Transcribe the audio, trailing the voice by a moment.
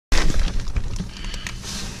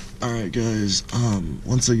Alright guys,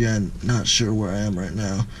 once again, not sure where I am right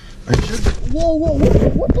now. I should. Whoa,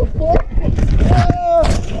 what the fuck?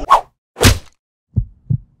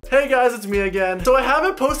 Hey guys, it's me again. So I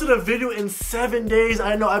haven't posted a video in 7 days.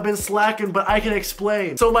 I know I've been slacking, but I can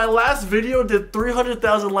explain. So my last video did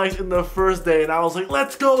 300,000 likes in the first day, and I was like,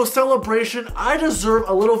 let's go, celebration. I deserve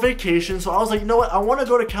a little vacation. So I was like, you know what? I want to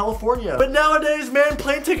go to California. But nowadays, man,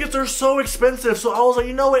 plane tickets are so expensive. So I was like,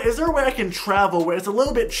 you know what? Is there a way I can travel where it's a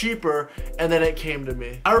little bit cheaper? And then it came to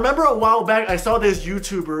me. I remember a while back, I saw this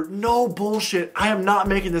YouTuber, no bullshit, I am not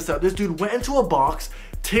making this up. This dude went into a box,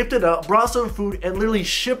 taped it up, brought some food, and literally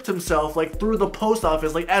shipped himself like through the post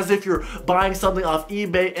office, like as if you're buying something off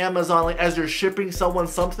eBay, Amazon, like as you're shipping someone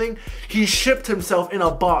something. He shipped himself in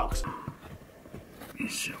a box.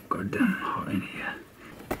 It's so goddamn hot in here.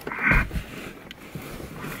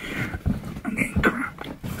 I'm getting cramped.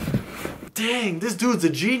 Dang, this dude's a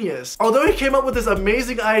genius. Although he came up with this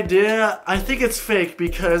amazing idea, I think it's fake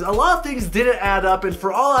because a lot of things didn't add up, and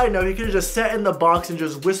for all I know, he could have just sat in the box and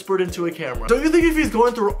just whispered into a camera. Don't you think if he's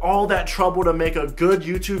going through all that trouble to make a good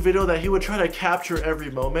YouTube video that he would try to capture every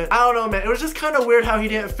moment? I don't know, man. It was just kind of weird how he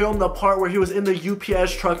didn't film the part where he was in the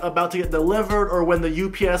UPS truck about to get delivered, or when the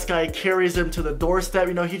UPS guy carries him to the doorstep.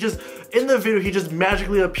 You know, he just, in the video, he just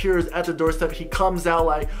magically appears at the doorstep. He comes out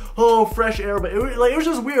like, oh, fresh air, but it was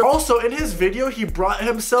just weird. Also, in his video, he brought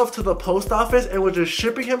himself to the post office and was just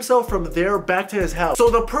shipping himself from there back to his house. So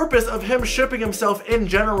the purpose of him shipping himself in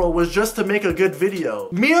general was just to make a good video.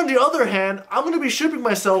 Me, on the other hand, I'm gonna be shipping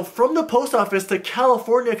myself from the post office to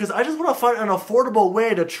California because I just want to find an affordable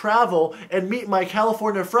way to travel and meet my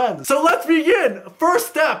California friends. So let's begin. First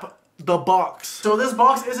step, the box. So this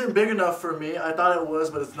box isn't big enough for me. I thought it was,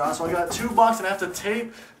 but it's not. So I got two boxes and I have to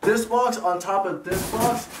tape this box on top of this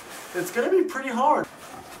box. It's gonna be pretty hard.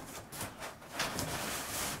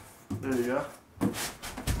 There you go.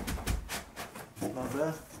 Not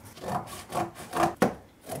bad.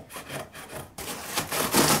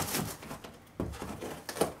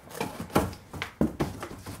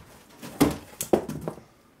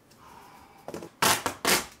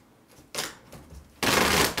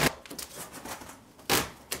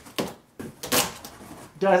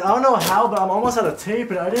 Guys, I don't know how, but I'm almost out of tape,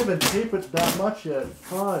 and I didn't even tape it that much yet.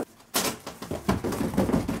 Fine.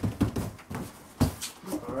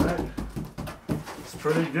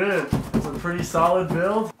 Pretty good. It's a pretty solid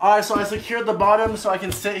build. Alright, so I secured the bottom so I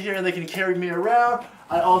can sit here and they can carry me around.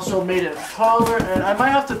 I also made it taller, and I might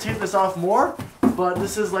have to tape this off more, but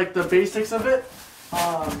this is like the basics of it.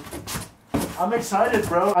 I'm excited,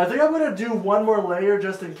 bro. I think I'm gonna do one more layer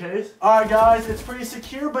just in case. Alright guys, it's pretty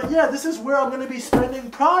secure, but yeah, this is where I'm gonna be spending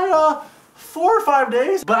probably 4 or 5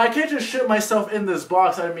 days. But I can't just ship myself in this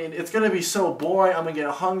box. I mean, it's gonna be so boring. I'm gonna get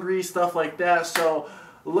hungry, stuff like that. So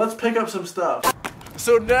let's pick up some stuff.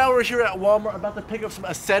 So now we're here at Walmart, about to pick up some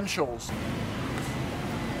essentials.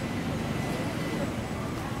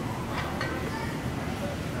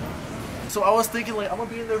 So I was thinking, like, I'm gonna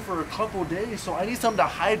be in there for a couple days, so I need something to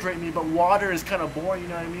hydrate me, but water is kind of boring, you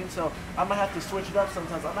know what I mean? So I might have to switch it up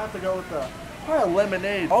sometimes. I might have to go with probably a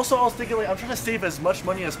lemonade. Also, I was thinking, like, I'm trying to save as much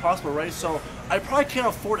money as possible, right? So I probably can't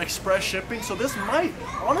afford express shipping, so this might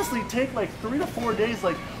honestly take like 3 to 4 days.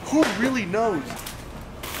 Like, who really knows?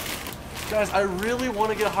 Guys, I really want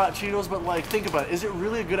to get hot Cheetos, but like, think about it. Is it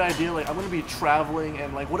really a good idea? Like, I'm going to be traveling,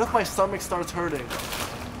 and like, what if my stomach starts hurting?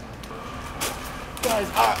 Guys,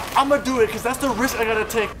 I'm going to do it because that's the risk I got to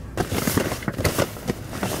take.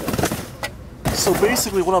 So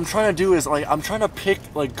basically what I'm trying to do is, like, I'm trying to pick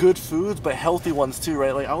like good foods, but healthy ones too,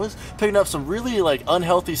 right? Like, I was picking up some really like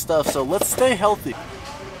unhealthy stuff, so let's stay healthy.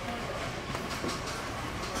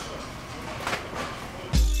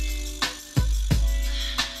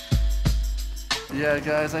 Yeah,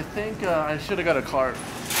 guys, I think I should have got a cart.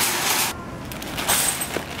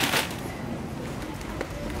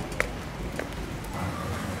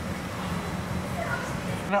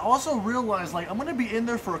 And I also realized, like, I'm gonna be in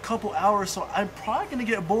there for a couple hours, so I'm probably gonna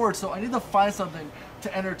get bored, so I need to find something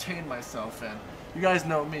to entertain myself in. You guys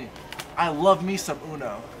know me. I love me some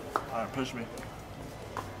Uno. Alright, push me.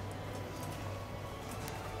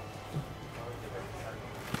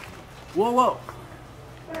 Whoa, whoa.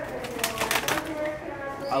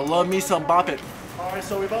 I love me some Bop It. Alright,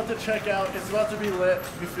 so we're about to check out. It's about to be lit.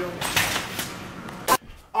 You feel me?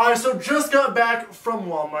 Alright, so just got back from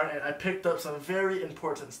Walmart and I picked up some very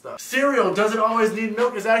important stuff. Cereal doesn't always need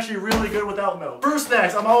milk. It's actually really good without milk. Fruit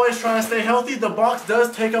snacks. I'm always trying to stay healthy. The box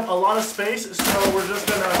does take up a lot of space, so we're just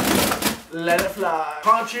gonna let it fly.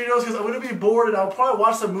 Hot Cheetos, because I'm going to be bored and I'll probably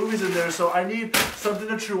watch some movies in there, so I need something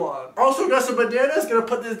to chew on. Also got some bananas, gonna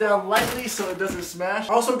put this down lightly so it doesn't smash.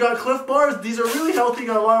 Also got Cliff Bars. These are really healthy,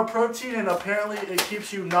 got a lot of protein, and apparently it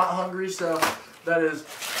keeps you not hungry, so that is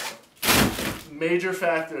major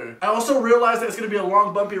factor. I also realized that it's gonna be a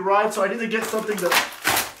long, bumpy ride, so I need to get something to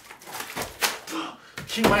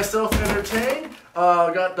keep myself entertained.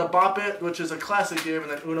 Got the Bop It, which is a classic game,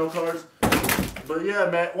 and then Uno cards. But yeah,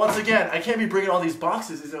 man, once again, I can't be bringing all these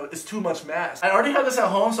boxes. It's too much mass. I already had this at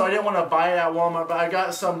home, so I didn't want to buy it at Walmart, but I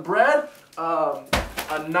got some bread,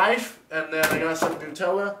 a knife, and then I got some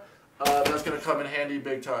Nutella. That's going to come in handy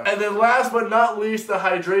big time. And then last but not least, the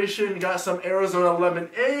hydration. Got some Arizona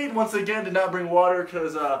lemonade. Once again, did not bring water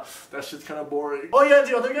because that shit's kind of boring. Oh yeah,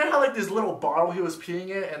 the other guy had like this little bottle he was peeing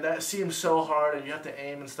in, and that seemed so hard, and you have to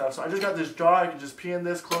aim and stuff. So I just got this jar. I can just pee in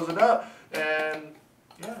this, close it up, and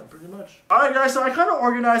yeah, pretty much. Alright guys, so I kind of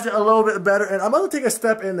organized it a little bit better, and I'm going to take a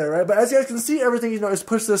step in there, right? But as you guys can see, everything, is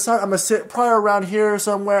pushed to the side. I'm going to sit probably around here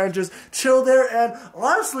somewhere and just chill there, and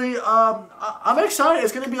honestly, I'm excited.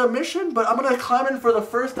 It's going to be a mission, but I'm going to climb in for the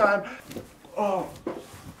first time. Oh.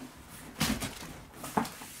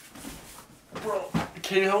 Bro,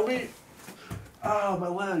 can you help me? Oh, my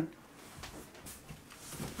leg.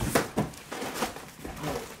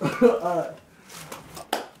 Alright.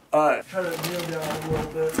 Alright, try to kneel down a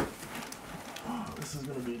little bit. This is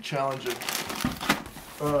going to be challenging.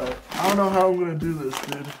 Alright, I don't know how I'm going to do this,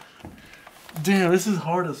 dude. Damn, this is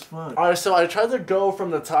hard as fuck. Alright, so I tried to go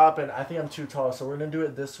from the top, and I think I'm too tall, so we're going to do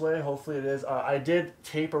it this way. Hopefully it is. I did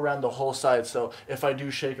tape around the whole side, so if I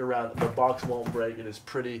do shake around, the box won't break. It is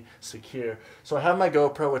pretty secure. So I have my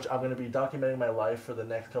GoPro, which I'm going to be documenting my life for the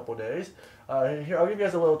next couple days. Here, I'll give you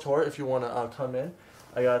guys a little tour if you want to come in.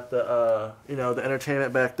 I got the, the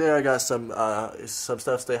entertainment back there. I got some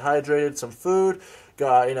stuff, stay hydrated, some food.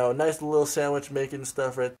 Got, a nice little sandwich making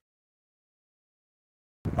stuff right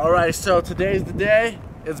there. Alright, so today's the day.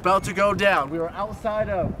 It's about to go down. We are outside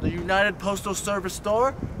of the United Postal Service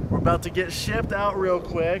store. We're about to get shipped out real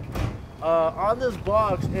quick. On this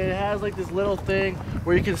box, it has like this little thing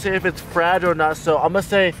where you can say if it's fragile or not. So I'm going to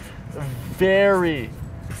say very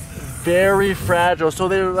fragile, so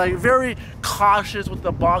they're like very cautious with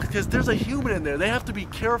the box because there's a human in there. They have to be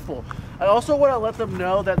careful. I also want to let them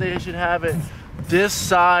know that they should have it this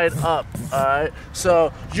side up. Alright,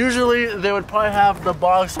 so usually they would probably have the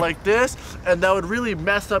box like this, and that would really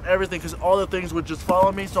mess up everything because all the things would just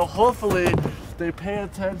follow me. So hopefully they pay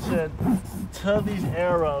attention to these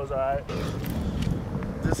arrows. Alright,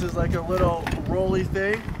 this is like a little rolly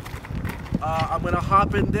thing. I'm gonna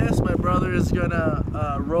hop in this. My brother is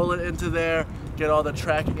gonna roll it into there, get all the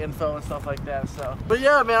tracking info and stuff like that. So, but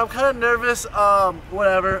yeah, man, I'm kind of nervous.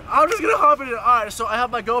 Whatever. I'm just gonna hop in there. All right, so I have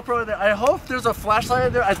my GoPro in there. I hope there's a flashlight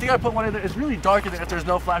in there. I think I put one in there. It's really dark in there if there's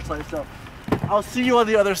no flashlight. So, I'll see you on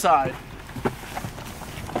the other side.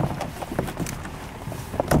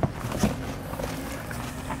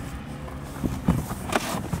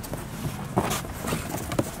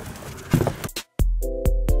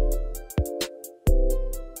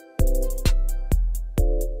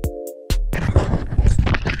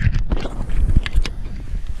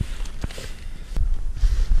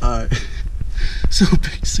 So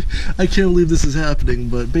basically, I can't believe this is happening,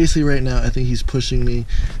 but basically right now I think he's pushing me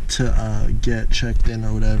to get checked in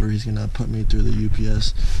or whatever. He's gonna put me through the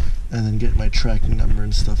UPS and then get my tracking number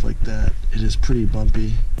and stuff like that. It is pretty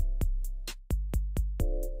bumpy.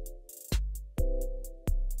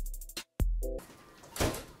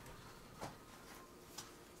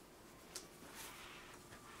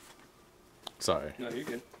 Sorry. No, you're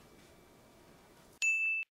good.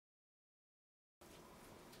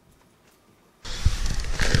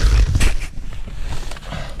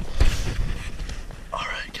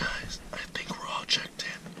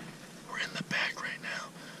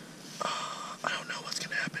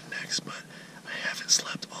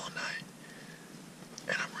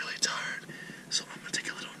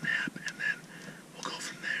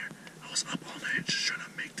 Just trying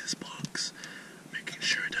to make this box, making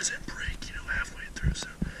sure it doesn't break, halfway through. So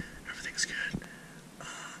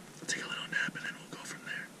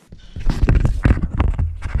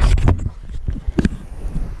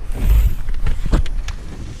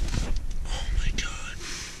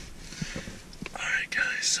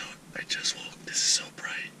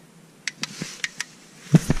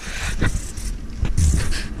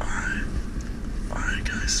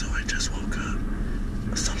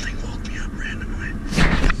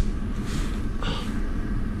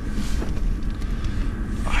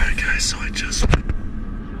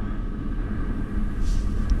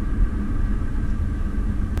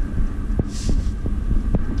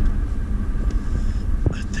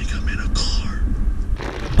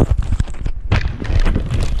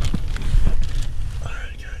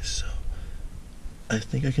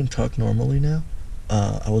think I can talk normally now.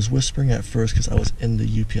 I was whispering at first because I was in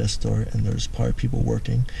the UPS store and there's probably people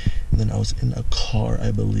working. And then I was in a car,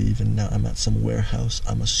 I believe, and now I'm at some warehouse,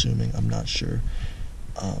 I'm assuming, I'm not sure.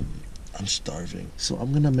 I'm starving. So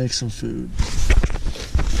I'm gonna make some food.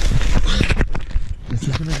 This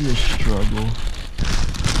is gonna be a struggle.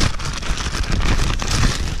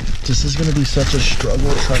 This is gonna be such a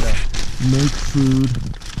struggle trying to make food.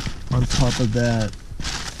 On top of that,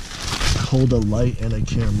 hold a light and a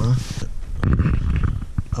camera.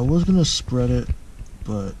 I was gonna spread it,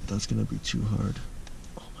 but that's gonna be too hard.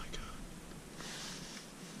 Oh my god.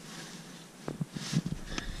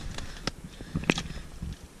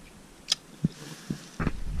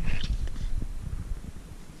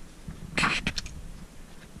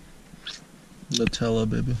 Nutella,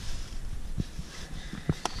 baby.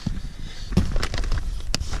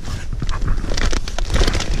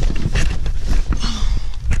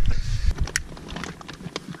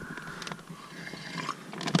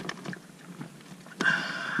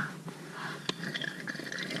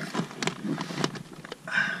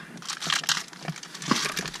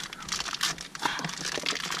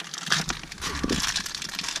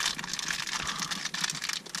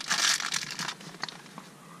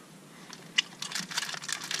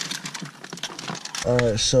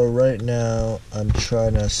 Alright, so right now I'm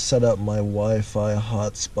trying to set up my Wi-Fi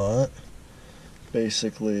hotspot.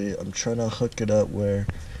 Basically, I'm trying to hook it up where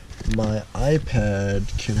my iPad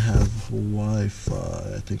can have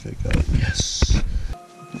Wi-Fi. I think I got it. Yes!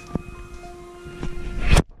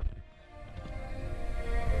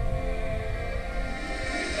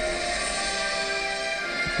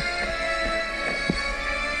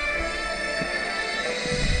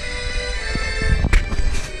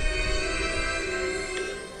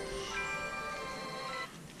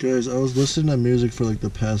 Guys, I was listening to music for like the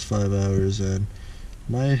past 5 hours and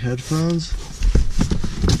my headphones,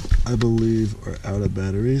 I believe, are out of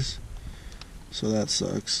batteries. So that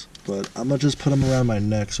sucks. But I'm gonna just put them around my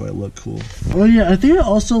neck so I look cool. Oh yeah, I think I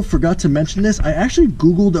also forgot to mention this. I actually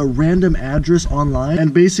Googled a random address online,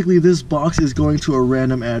 and basically this box is going to a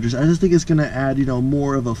random address. I just think it's gonna add, you know,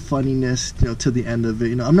 more of a funniness, you know, to the end of it.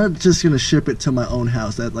 You know, I'm not just gonna ship it to my own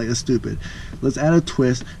house. That's stupid. Let's add a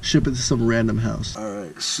twist, ship it to some random house.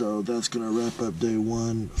 Alright, so that's gonna wrap up day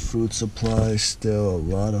one. Food supply, still a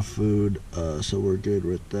lot of food, so we're good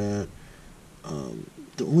with that.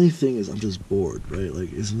 The only thing is I'm just bored, right?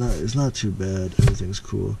 Like it's not too bad, everything's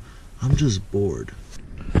cool. I'm just bored.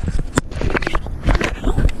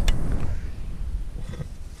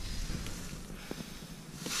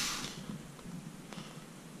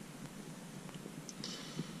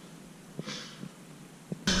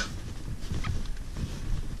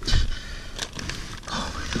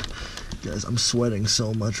 Guys, I'm sweating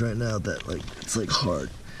so much right now that like it's like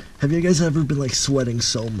hard. Have you guys ever been like sweating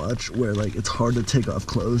so much where like it's hard to take off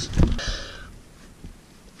clothes?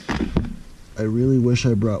 I really wish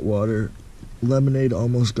I brought water. Lemonade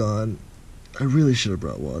almost gone. I really should have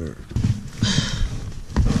brought water.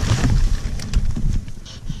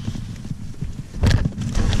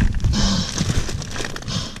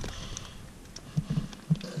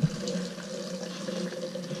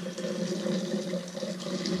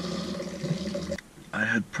 I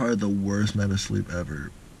had probably the worst night of sleep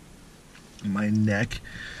ever. My neck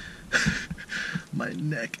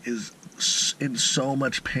is in so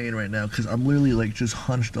much pain right now because I'm literally like just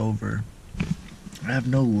hunched over. I have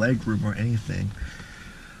no leg room or anything.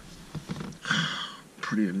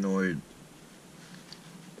 Pretty annoyed.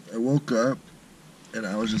 I woke up and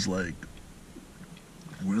I was just like,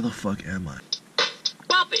 where the fuck am I?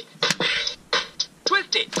 Pop it!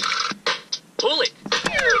 Twist it! Pull it!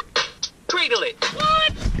 Cradle it!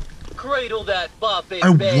 What? Cradle that bopping,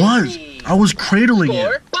 I was cradling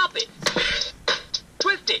Score, it. Pop it!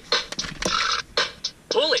 Twist it!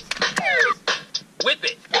 Pull it! Whip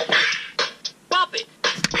it! Pop it!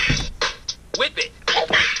 Whip it!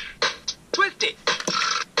 Twist it!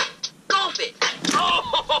 Golf it!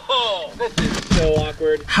 Oh, this is so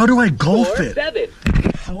awkward. How do I golf Score, it? 7.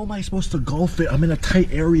 How am I supposed to golf it? I'm in a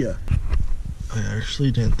tight area. I actually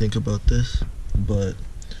didn't think about this, but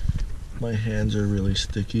my hands are really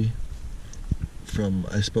sticky.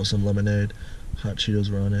 I spilled some lemonade, hot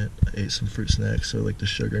Cheetos were on it, I ate some fruit snacks, so like the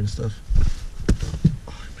sugar and stuff.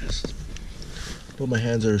 Oh, I missed. But my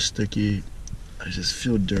hands are sticky, I just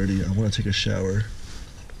feel dirty, I want to take a shower.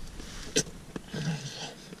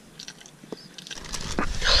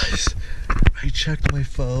 Guys, I checked my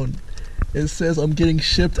phone, it says I'm getting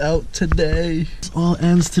shipped out today. This all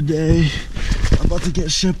ends today, I'm about to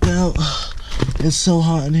get shipped out. It's so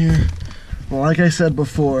hot in here. Well, like I said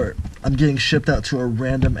before, I'm getting shipped out to a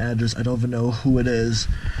random address. I don't even know who it is.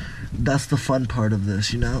 That's the fun part of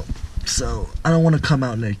this, you know? So, I don't want to come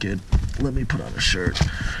out naked. Let me put on a shirt.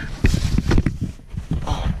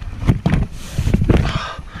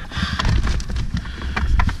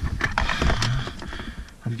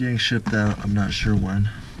 I'm getting shipped out. I'm not sure when.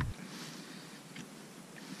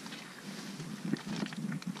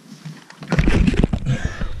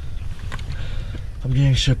 I'm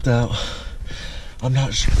getting shipped out. I'm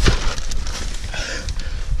not sure.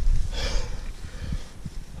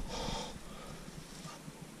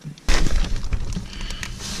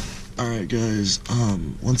 Alright guys,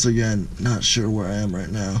 once again, not sure where I am right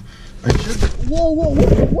now. I should be. Whoa,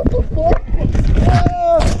 what the fuck?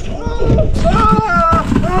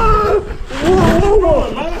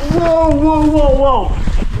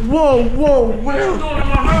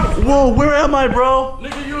 Whoa, where am I, bro?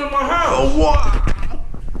 Nigga, you in my house. Oh, what?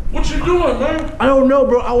 What you doing, man? I don't know,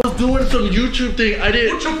 bro. I was doing some YouTube thing. I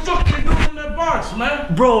didn't. What you fucking doing in that box,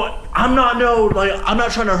 man? Bro, I'm not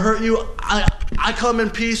trying to hurt you. I come in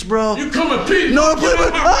peace, bro. You come in peace? No,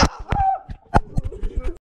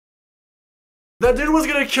 that dude was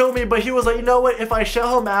gonna kill me, but he was like, you know what? If I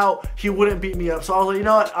shell him out, he wouldn't beat me up. So I was like, you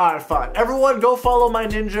know what? Alright, fine. Everyone, go follow my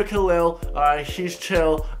ninja Khalil. Alright, he's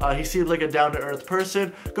chill. He seems like a down-to-earth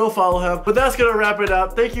person. Go follow him. But that's gonna wrap it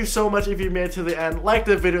up. Thank you so much if you made it to the end. Like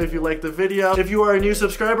the video if you liked the video. If you are a new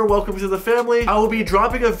subscriber, welcome to the family. I will be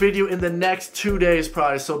dropping a video in the next 2 days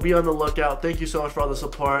probably, so be on the lookout. Thank you so much for all the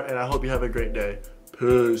support, and I hope you have a great day.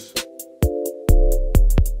 Peace.